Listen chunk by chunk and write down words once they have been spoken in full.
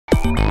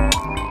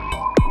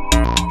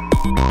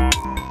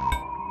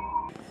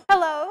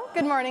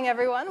Good morning,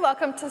 everyone.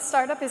 Welcome to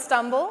Startup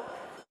Istanbul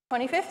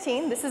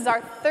 2015. This is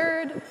our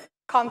third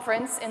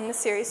conference in the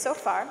series so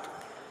far.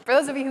 For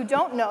those of you who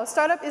don't know,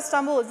 Startup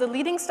Istanbul is the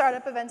leading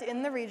startup event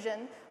in the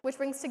region, which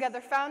brings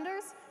together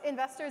founders,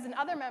 investors, and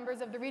other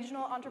members of the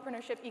regional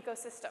entrepreneurship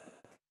ecosystem.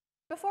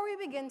 Before we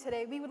begin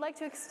today, we would like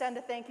to extend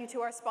a thank you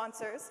to our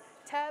sponsors,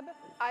 TEB,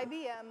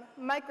 IBM,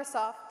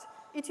 Microsoft,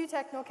 İTÜ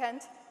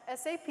Teknokent,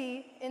 SAP,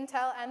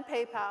 Intel, and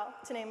PayPal,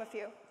 to name a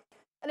few.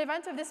 An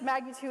event of this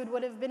magnitude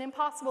would have been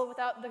impossible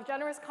without the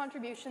generous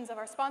contributions of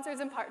our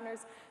sponsors and partners,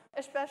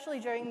 especially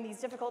during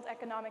these difficult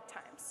economic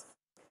times.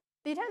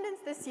 The attendance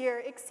this year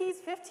exceeds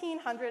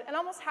 1,500, and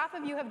almost half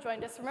of you have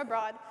joined us from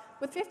abroad,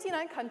 with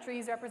 59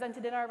 countries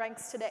represented in our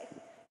ranks today.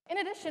 In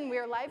addition, we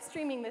are live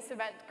streaming this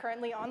event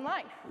currently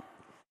online.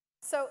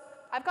 So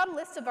I've got a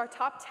list of our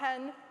top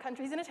 10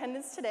 countries in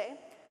attendance today.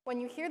 When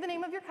you hear the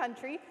name of your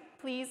country,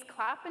 please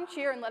clap and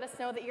cheer and let us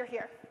know that you're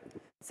here.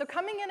 So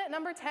coming in at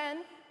number 10,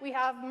 we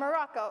have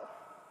Morocco.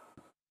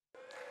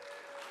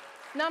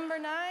 Number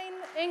 9,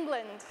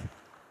 England.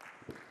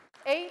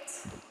 8,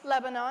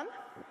 Lebanon.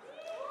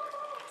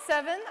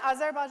 7,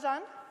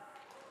 Azerbaijan.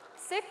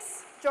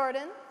 6,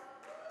 Jordan.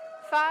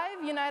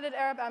 5, United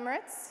Arab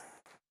Emirates.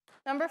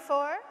 Number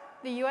 4,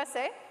 the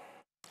USA.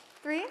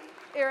 3,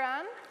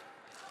 Iran.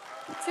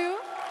 2,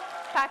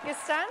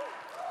 Pakistan.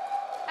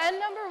 And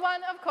number 1,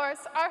 of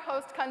course, our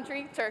host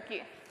country,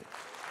 Turkey.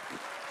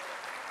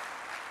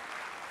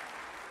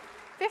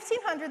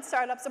 1,500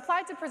 startups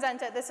applied to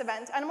present at this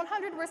event, and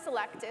 100 were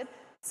selected,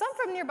 some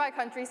from nearby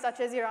countries such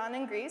as Iran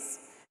and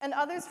Greece, and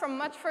others from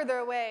much further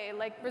away,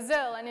 like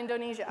Brazil and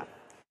Indonesia.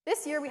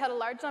 This year, we had a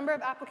large number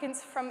of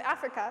applicants from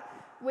Africa,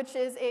 which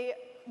is a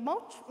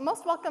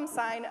most welcome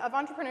sign of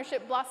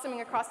entrepreneurship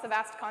blossoming across the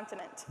vast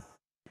continent.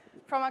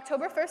 From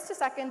October 1st to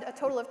 2nd, a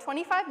total of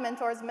 25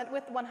 mentors met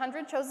with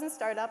 100 chosen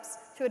startups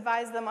to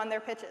advise them on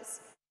their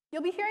pitches.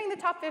 You'll be hearing the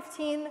top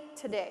 15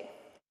 today.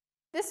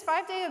 This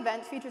 5-day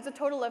event features a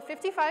total of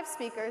 55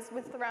 speakers,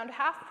 with around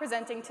half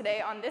presenting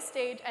today on this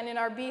stage and in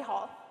our B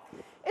hall.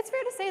 It's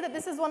fair to say that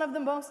this is one of the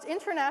most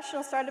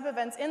international startup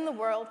events in the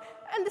world,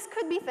 and this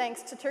could be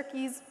thanks to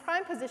Turkey's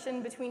prime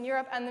position between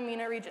Europe and the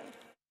MENA region.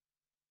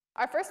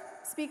 Our first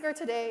speaker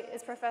today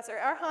is Professor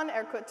Erhan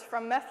Erkut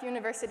from MEF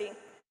University.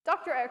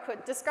 Dr.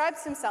 Erkut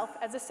describes himself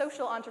as a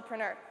social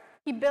entrepreneur.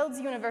 He builds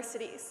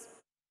universities.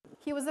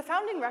 He was the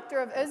founding rector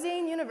of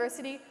Özyeğin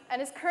University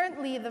and is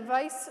currently the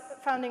vice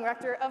founding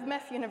rector of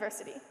MEF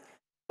University.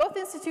 Both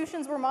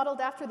institutions were modeled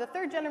after the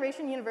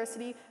third-generation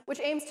university, which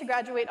aims to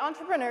graduate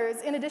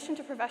entrepreneurs in addition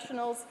to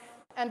professionals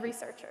and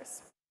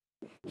researchers.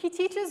 He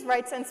teaches,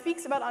 writes, and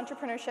speaks about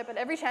entrepreneurship at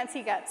every chance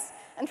he gets,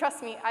 and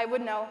trust me, I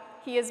would know,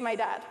 he is my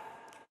dad.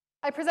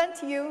 I present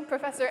to you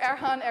Professor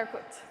Erhan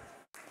Erkut.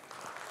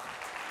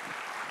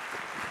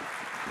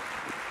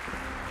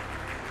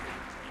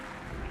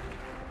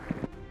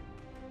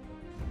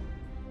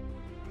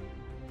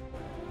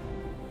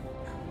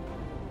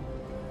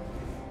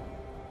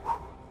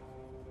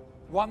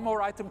 One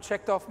more item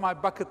checked off my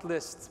bucket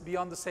list, be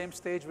on the same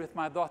stage with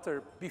my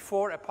daughter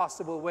before a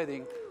possible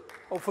wedding,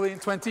 hopefully in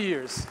 20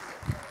 years.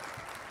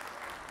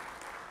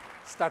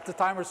 Start the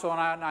timer so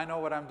I know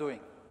what I'm doing.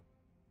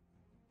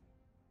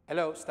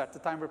 Hello, start the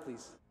timer,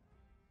 please.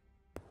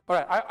 All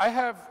right, I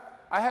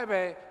have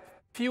a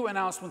few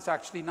announcements,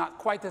 actually, not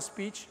quite a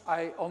speech.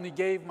 I only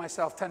gave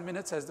myself 10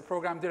 minutes as the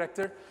program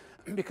director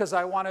because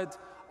I wanted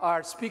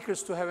our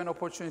speakers to have an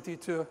opportunity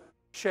to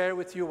share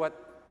with you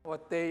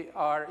what they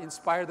are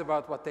inspired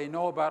about, what they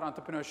know about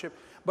entrepreneurship.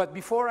 But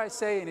before I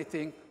say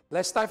anything,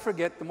 lest I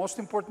forget, the most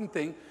important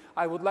thing,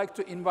 I would like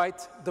to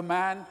invite the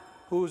man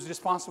who's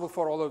responsible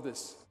for all of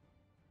this.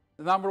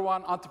 The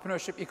 #1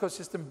 entrepreneurship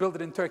ecosystem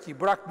builder in Turkey,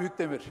 Burak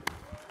Büyükdemir.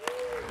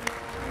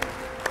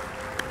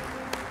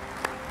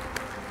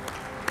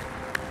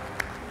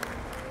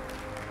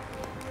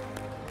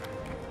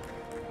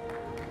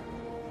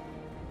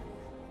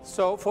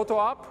 So, photo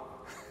op.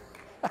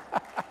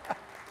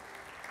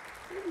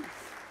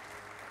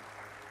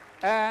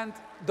 And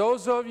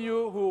those of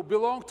you who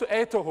belong to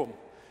A Tohum,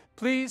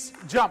 please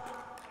jump,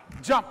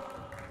 jump,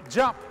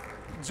 jump,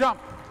 jump,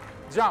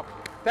 jump.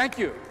 Thank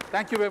you.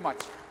 Thank you very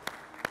much.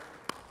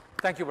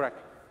 Thank you, Burak.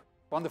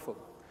 Wonderful.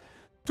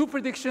 2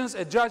 predictions,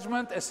 a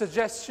judgment, a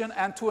suggestion,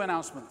 and 2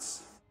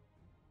 announcements.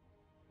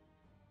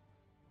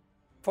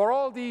 For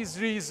all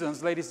these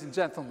reasons, ladies and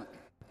gentlemen,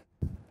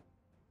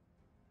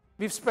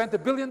 we've spent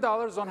 $1 billion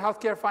on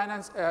healthcare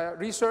finance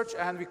research,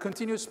 and we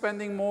continue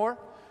spending more.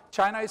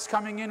 China is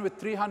coming in with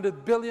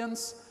 300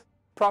 billions,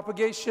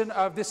 propagation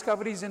of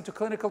discoveries into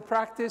clinical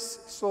practice,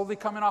 slowly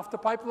coming off the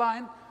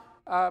pipeline,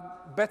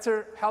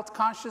 better health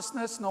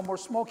consciousness, no more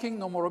smoking,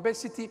 no more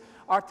obesity,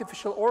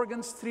 artificial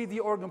organs,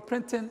 3D organ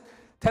printing,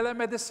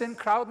 telemedicine,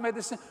 crowd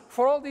medicine.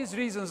 For all these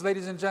reasons,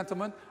 ladies and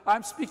gentlemen,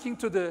 I'm speaking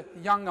to the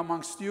young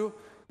amongst you.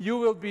 You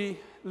will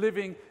be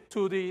living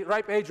to the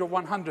ripe age of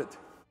 100.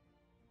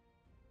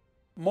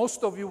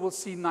 Most of you will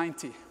see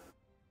 90.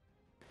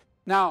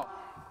 Now,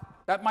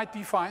 that might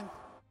be fine,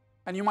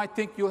 and you might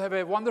think you'll have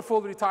a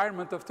wonderful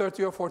retirement of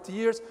 30 or 40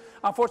 years.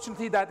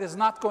 Unfortunately, that is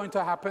not going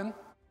to happen.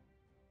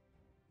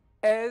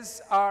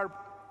 as our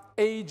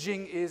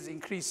aging is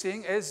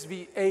increasing, as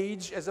we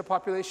age as a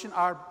population,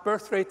 our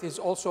birth rate is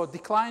also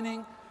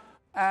declining,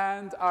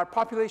 and our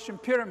population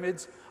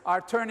pyramids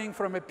are turning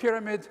from a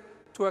pyramid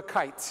to a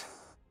kite.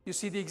 You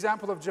see the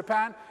example of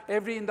Japan.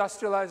 Every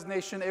industrialized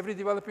nation, every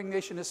developing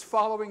nation is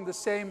following the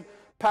same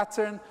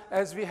pattern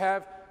as we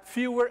have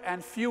fewer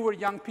and fewer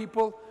young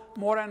people,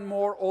 more and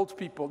more old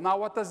people. Now,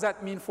 what does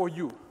that mean for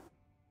you?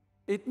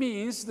 It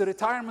means the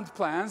retirement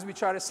plans,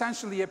 which are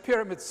essentially a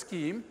pyramid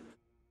scheme,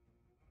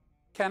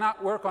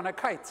 cannot work on a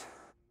kite.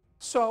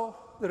 So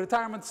the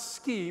retirement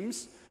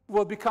schemes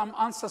will become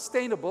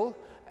unsustainable,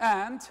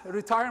 and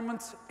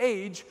retirement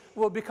age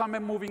will become a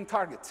moving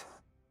target.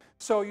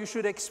 So you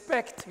should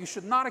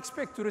not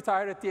expect to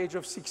retire at the age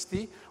of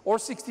 60 or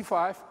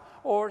 65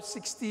 or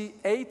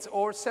 68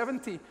 or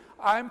 70.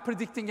 I'm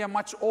predicting a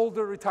much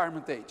older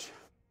retirement age.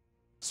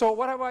 So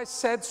what have I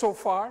said so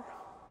far?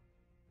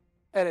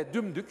 Evet,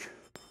 dümdük.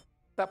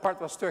 That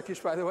part was Turkish,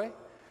 by the way.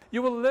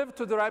 You will live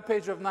to the ripe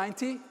age of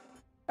 90,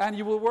 and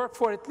you will work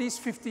for at least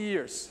 50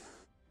 years.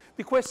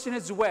 The question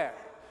is where?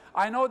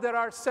 I know there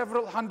are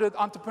several hundred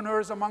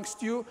entrepreneurs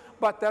amongst you,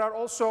 but there are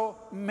also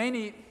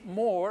many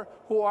more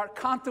who are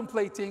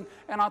contemplating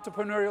an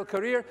entrepreneurial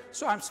career,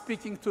 so I'm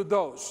speaking to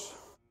those.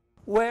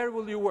 Where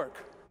will you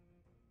work?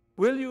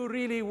 Will you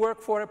really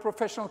work for a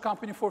professional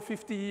company for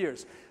 50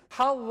 years?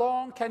 How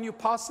long can you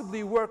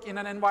possibly work in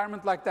an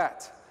environment like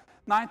that?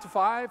 9 to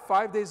 5,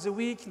 5 days a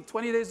week,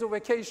 20 days of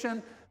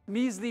vacation,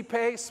 measly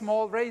pay,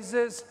 small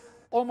raises,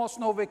 almost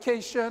no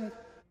vacation.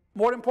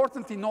 More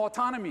importantly, no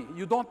autonomy.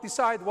 You don't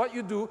decide what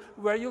you do,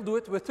 where you'll do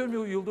it, with whom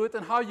you'll do it,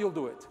 and how you'll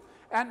do it.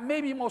 And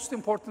maybe most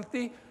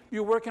importantly,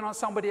 you're working on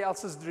somebody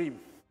else's dream.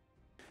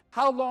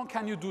 How long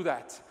can you do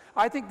that?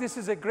 I think this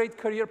is a great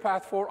career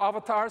path for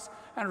avatars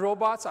and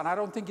robots, and I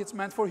don't think it's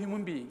meant for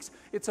human beings.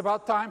 It's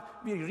about time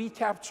we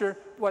recapture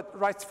what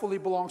rightfully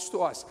belongs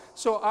to us.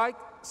 So I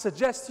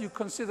suggest you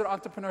consider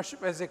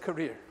entrepreneurship as a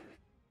career.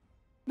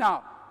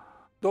 Now,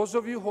 those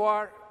of you who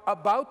are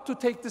about to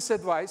take this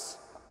advice,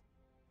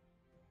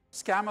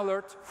 scam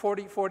alert,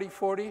 40, 40,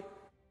 40,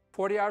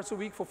 40 hours a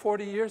week for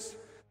 40 years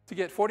to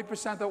get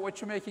 40% of what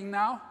you're making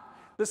now.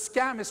 The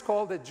scam is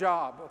called a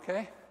job,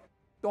 okay?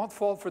 Don't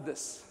fall for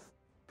this.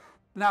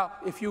 Now,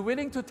 if you're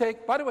willing to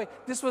take, by the way,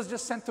 this was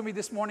just sent to me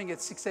this morning at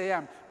 6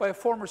 a.m. by a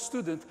former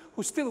student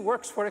who still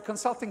works for a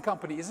consulting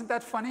company. Isn't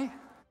that funny?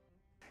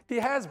 He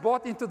has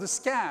bought into the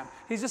scam.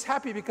 He's just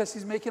happy because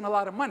he's making a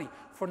lot of money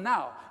for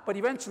now, but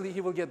eventually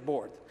he will get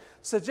bored.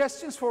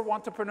 Suggestions for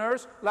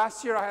entrepreneurs.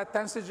 Last year I had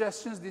 10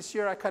 suggestions. This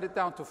year I cut it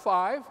down to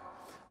 5.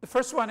 The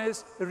first one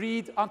is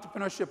read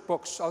entrepreneurship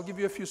books. I'll give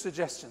you a few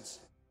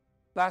suggestions.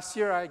 Last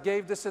year I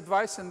gave this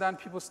advice, and then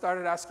people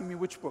started asking me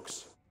which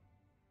books.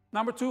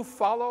 Number 2,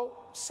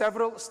 follow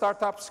several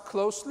startups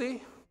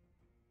closely.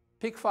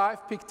 Pick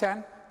 5, pick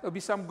 10. There'll be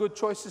some good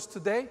choices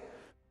today.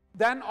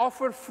 Then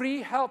offer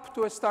free help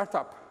to a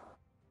startup.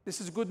 This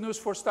is good news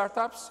for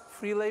startups,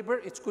 free labor.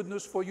 It's good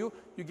news for you.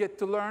 You get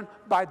to learn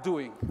by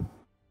doing.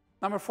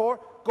 Number 4,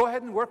 go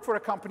ahead and work for a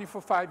company for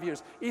 5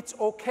 years. It's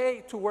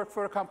okay to work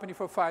for a company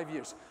for 5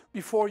 years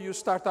before you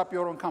start up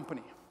your own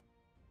company.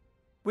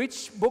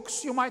 Which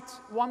books, you might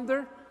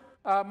wonder?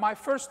 My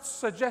first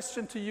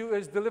suggestion to you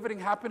is Delivering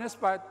Happiness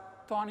by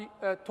Tony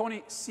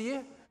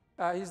Hsieh.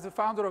 He's the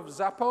founder of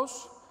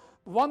Zappos.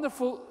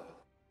 Wonderful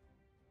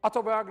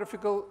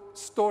autobiographical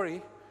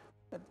story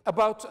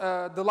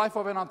about the life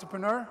of an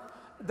entrepreneur.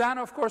 Then,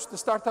 of course, The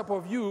Startup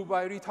of You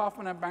by Reid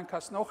Hoffman and Ben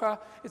Casnocha.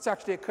 It's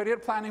actually a career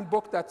planning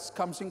book that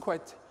comes in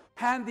quite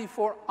handy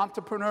for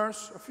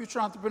entrepreneurs, or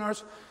future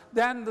entrepreneurs.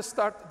 Then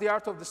The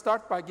Art of the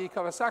Start by Guy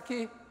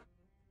Kawasaki.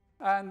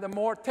 And the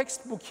more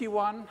textbooky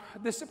one,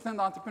 Disciplined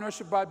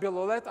Entrepreneurship by Bill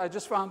Olet. I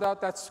just found out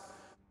that's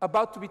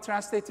about to be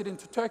translated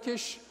into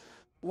Turkish.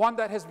 One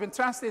that has been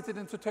translated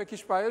into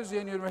Turkish by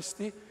Özyeğin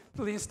University,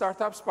 Lean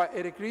Startups by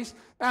Eric Ries.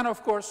 And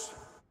of course,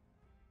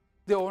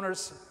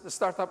 The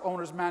Startup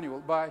Owner's Manual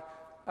by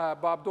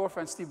Bob Dorff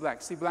and Steve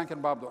Blank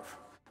and Bob Dorff.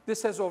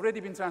 This has already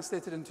been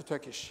translated into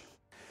Turkish.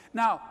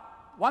 Now,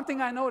 one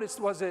thing I noticed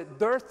was a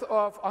dearth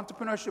of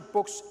entrepreneurship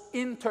books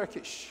in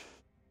Turkish.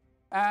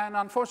 And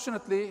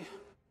unfortunately,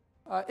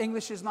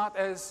 English is not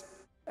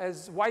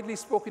as widely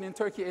spoken in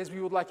Turkey as we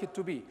would like it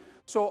to be.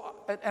 So,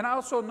 and I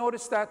also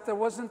noticed that there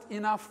wasn't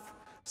enough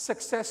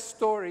success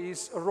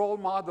stories, role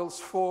models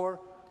for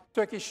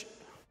Turkish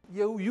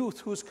youth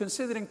who's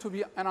considering to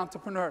be an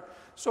entrepreneur.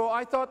 So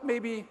I thought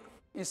maybe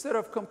instead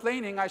of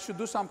complaining, I should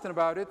do something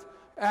about it.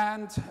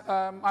 And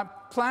I'm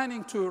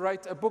planning to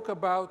write a book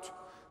about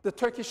the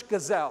Turkish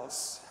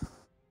gazelles,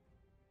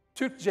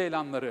 Türk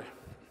ceylanları.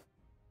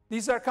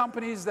 These are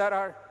companies that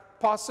are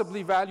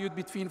possibly valued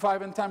between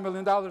 $5 and $10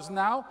 million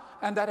now,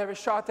 and that have a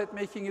shot at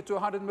making it to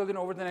 $100 million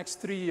over the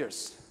next 3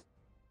 years.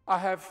 I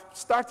have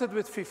started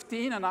with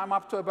 15, and I'm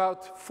up to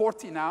about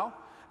 40 now,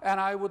 and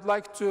I would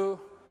like to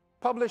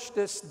publish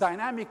this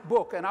dynamic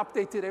book and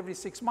update it every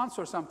 6 months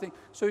or something,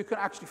 so you can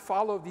actually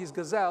follow these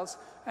gazelles,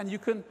 and you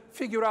can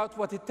figure out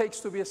what it takes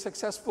to be a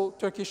successful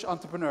Turkish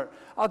entrepreneur.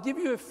 I'll give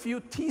you a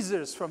few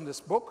teasers from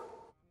this book.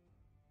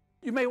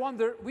 You may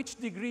wonder which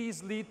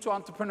degrees lead to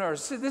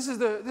entrepreneurs. So this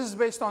is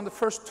based on the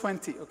first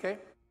 20, okay?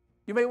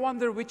 You may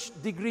wonder which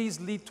degrees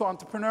lead to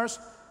entrepreneurs.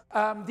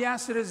 The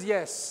answer is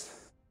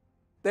yes.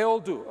 They all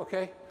do,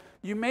 okay?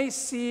 You may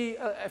see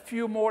a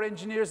few more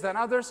engineers than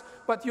others,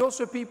 but you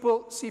also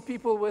see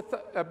people with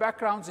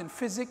backgrounds in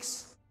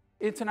physics,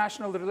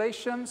 international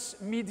relations,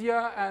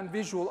 media and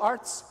visual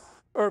arts,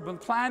 urban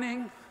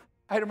planning.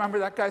 I remember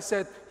that guy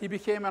said he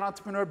became an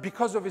entrepreneur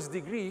because of his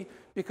degree,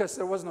 because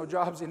there was no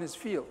jobs in his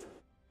field.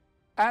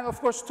 And of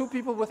course, 2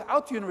 people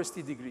without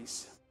university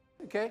degrees,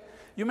 okay?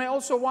 You may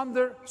also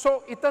wonder,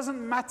 so it doesn't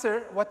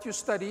matter what you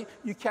study,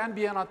 you can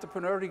be an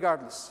entrepreneur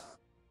regardless.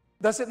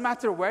 Does it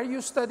matter where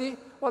you study?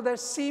 Well, there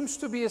seems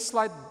to be a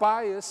slight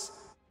bias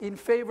in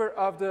favor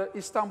of the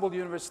Istanbul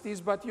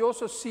universities, but you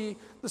also see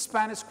the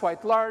span is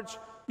quite large.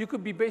 You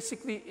could be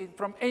basically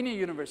from any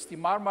university,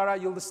 Marmara,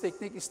 Yıldız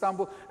Teknik,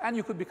 Istanbul, and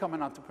you could become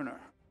an entrepreneur.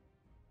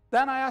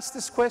 Then I asked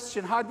this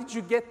question, how did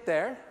you get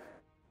there?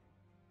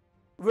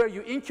 Were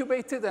you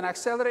incubated and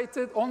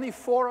accelerated? Only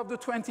 4 of the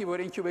 20 were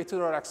incubated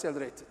or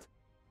accelerated.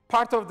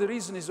 Part of the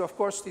reason is, of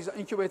course, these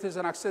incubators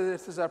and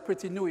accelerators are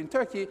pretty new in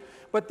Turkey,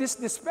 but this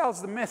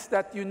dispels the myth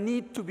that you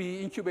need to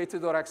be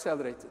incubated or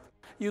accelerated.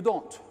 You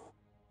don't.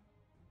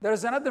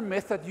 There's another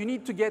myth that you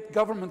need to get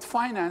government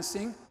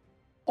financing.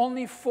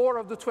 Only 4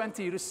 of the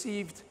 20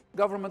 received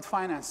government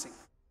financing.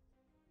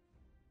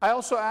 I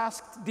also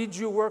asked, did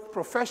you work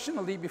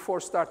professionally before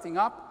starting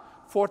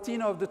up?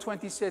 14 of the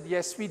 20 said,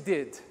 yes, we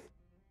did.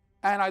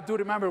 And I do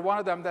remember one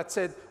of them that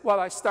said, well,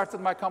 I started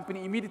my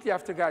company immediately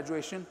after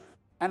graduation,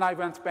 and I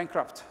went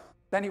bankrupt.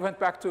 Then he went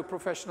back to a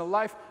professional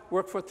life,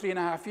 worked for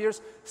 3.5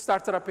 years,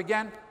 started up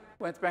again,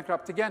 went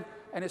bankrupt again,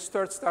 and his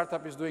 3rd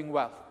startup is doing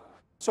well.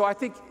 So I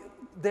think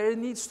there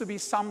needs to be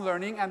some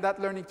learning, and that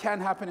learning can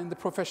happen in the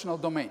professional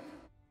domain.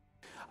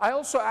 I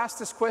also asked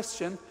this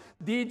question,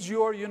 did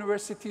your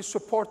university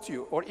support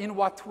you, or in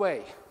what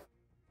way?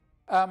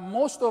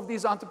 Most of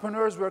these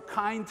entrepreneurs were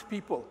kind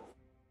people.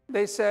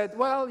 They said,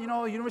 well, you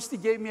know, university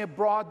gave me a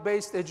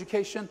broad-based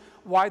education,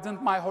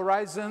 widened my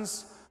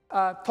horizons,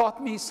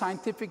 taught me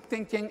scientific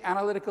thinking,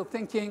 analytical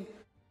thinking.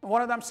 And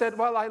one of them said,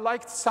 well, I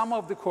liked some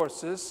of the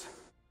courses.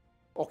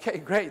 Okay,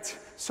 great.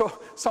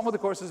 So some of the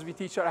courses we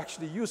teach are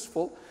actually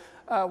useful.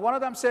 One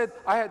of them said,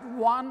 I had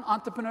 1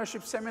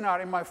 entrepreneurship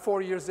seminar in my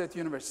 4 years at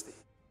university.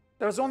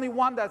 There was only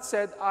 1 that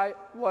said I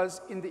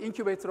was in the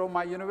incubator of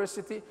my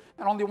university,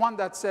 and only 1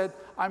 that said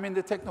I'm in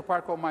the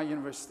technopark of my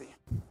university.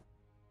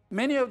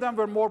 Many of them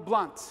were more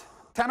blunt.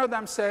 10 of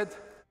them said,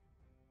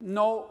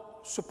 no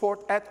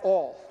support at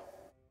all.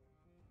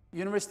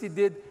 University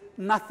did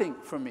nothing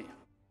for me.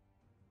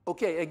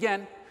 Okay,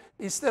 again,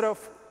 instead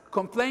of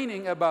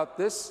complaining about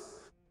this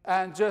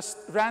and just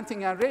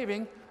ranting and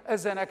raving,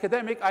 as an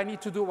academic, I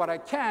need to do what I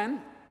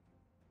can.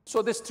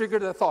 So this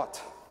triggered a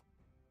thought.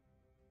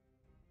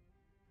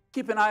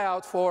 Keep an eye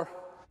out for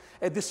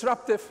a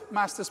disruptive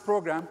master's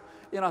program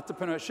in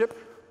entrepreneurship,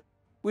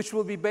 which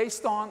will be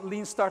based on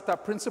lean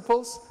startup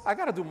principles. I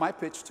got to do my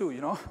pitch too,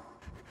 you know.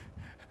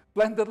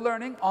 Blended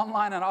learning,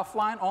 online and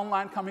offline,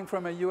 online coming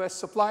from a US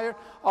supplier,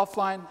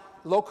 offline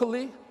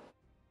locally.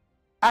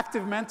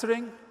 Active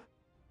mentoring,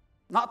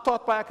 not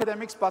taught by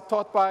academics, but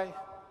taught by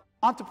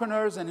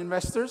entrepreneurs and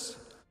investors.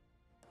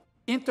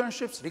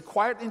 Internships,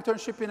 required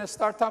internship in a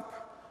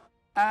startup,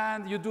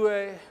 and you do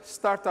a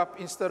startup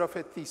instead of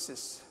a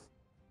thesis.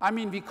 I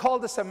mean, we call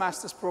this a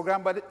master's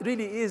program, but it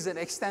really is an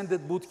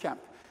extended boot camp.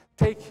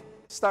 Take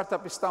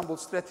Startup Istanbul,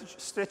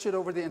 stretch it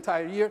over the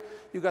entire year,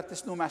 you got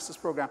this new master's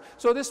program.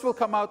 So this will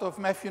come out of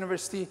MEF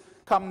University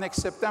come next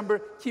September.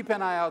 Keep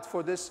an eye out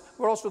for this.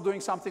 We're also doing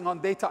something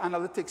on data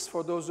analytics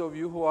for those of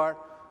you who are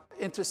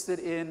interested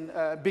in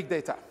big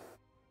data.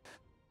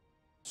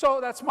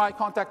 So that's my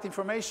contact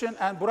information.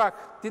 And Burak,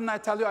 didn't I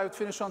tell you I would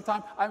finish on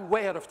time? I'm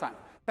way out of time.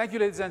 Thank you,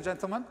 ladies and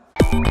gentlemen.